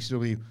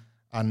WCW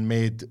and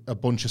made a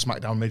bunch of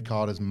SmackDown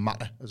mid-carders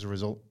matter as a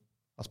result.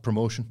 That's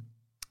promotion.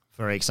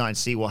 Very excited to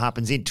see what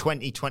happens in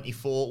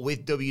 2024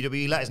 with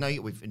WWE. Let us know.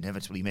 We've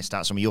inevitably missed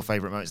out some of your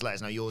favourite moments. Let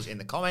us know yours in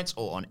the comments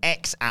or on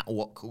X at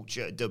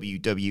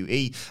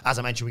WhatCultureWWE. As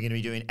I mentioned, we're going to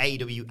be doing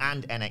AEW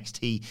and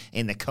NXT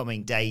in the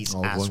coming days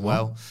as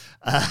well.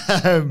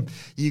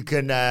 You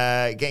can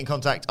get in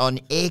contact on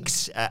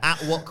X at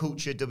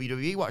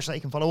WhatCultureWWE. Watch that.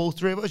 You can follow all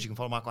three of us. You can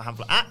follow Michael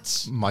Hamflett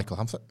at Michael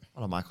Hamflett.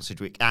 Follow Michael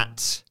Sidgwick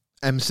at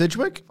M.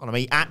 Sidgwick. Follow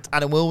me at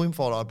Adam Wilwin.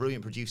 Follow our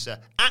brilliant producer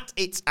at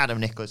It's Adam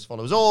Nicholas.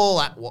 Follow us all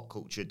at What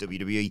Culture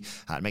WWE.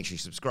 And make sure you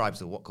subscribe to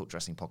the What Culture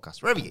Wrestling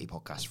podcast, wherever you get your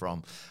podcasts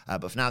from.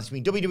 But for now, this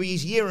has been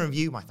WWE's Year in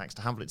Review. My thanks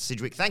to Hamflett,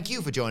 Sidgwick. Thank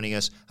you for joining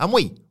us, and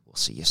we will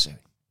see you soon.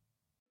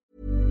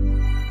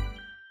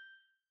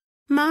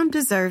 Mom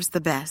deserves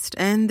the best,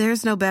 and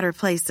there's no better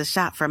place to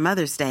shop for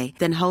Mother's Day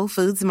than Whole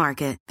Foods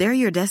Market. They're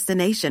your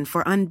destination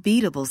for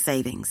unbeatable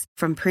savings,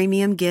 from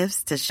premium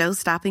gifts to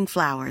show-stopping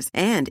flowers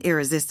and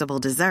irresistible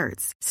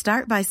desserts.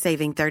 Start by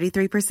saving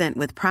 33%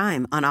 with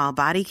Prime on all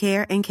body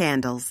care and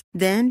candles.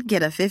 Then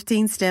get a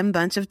 15-stem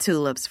bunch of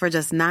tulips for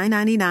just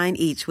 $9.99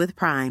 each with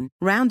Prime.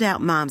 Round out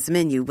Mom's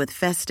menu with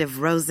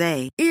festive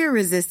rosé,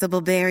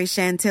 irresistible berry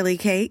chantilly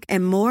cake,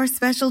 and more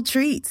special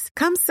treats.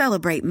 Come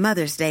celebrate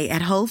Mother's Day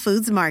at Whole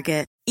Foods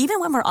Market.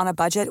 Even when we're on a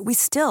budget, we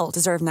still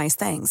deserve nice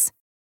things.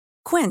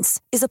 Quince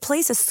is a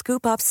place to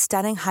scoop up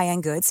stunning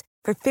high-end goods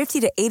for 50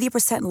 to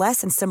 80%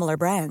 less than similar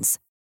brands.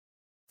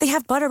 They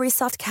have buttery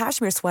soft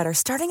cashmere sweaters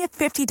starting at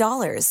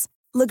 $50,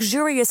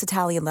 luxurious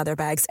Italian leather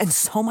bags, and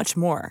so much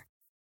more.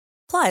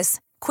 Plus,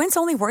 Quince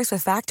only works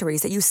with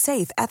factories that use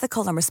safe,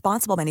 ethical, and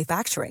responsible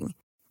manufacturing.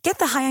 Get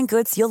the high-end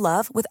goods you'll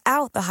love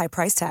without the high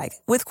price tag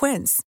with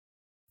Quince.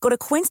 Go to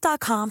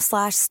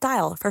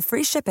quince.com/style for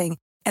free shipping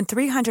and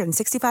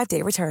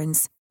 365-day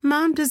returns.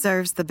 Mom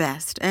deserves the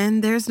best,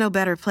 and there's no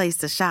better place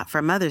to shop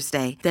for Mother's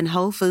Day than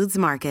Whole Foods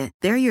Market.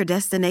 They're your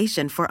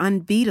destination for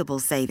unbeatable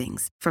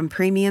savings, from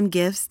premium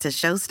gifts to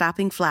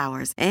show-stopping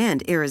flowers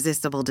and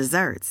irresistible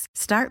desserts.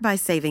 Start by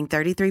saving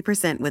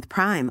 33% with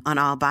Prime on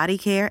all body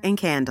care and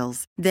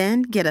candles.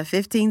 Then get a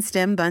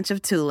 15-stem bunch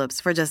of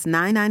tulips for just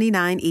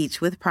 $9.99 each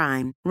with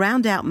Prime.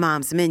 Round out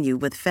Mom's menu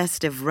with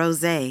festive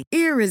rosé,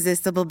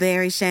 irresistible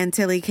berry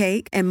chantilly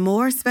cake, and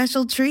more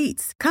special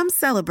treats. Come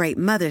celebrate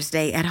Mother's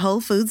Day at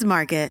Whole Foods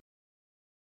Market.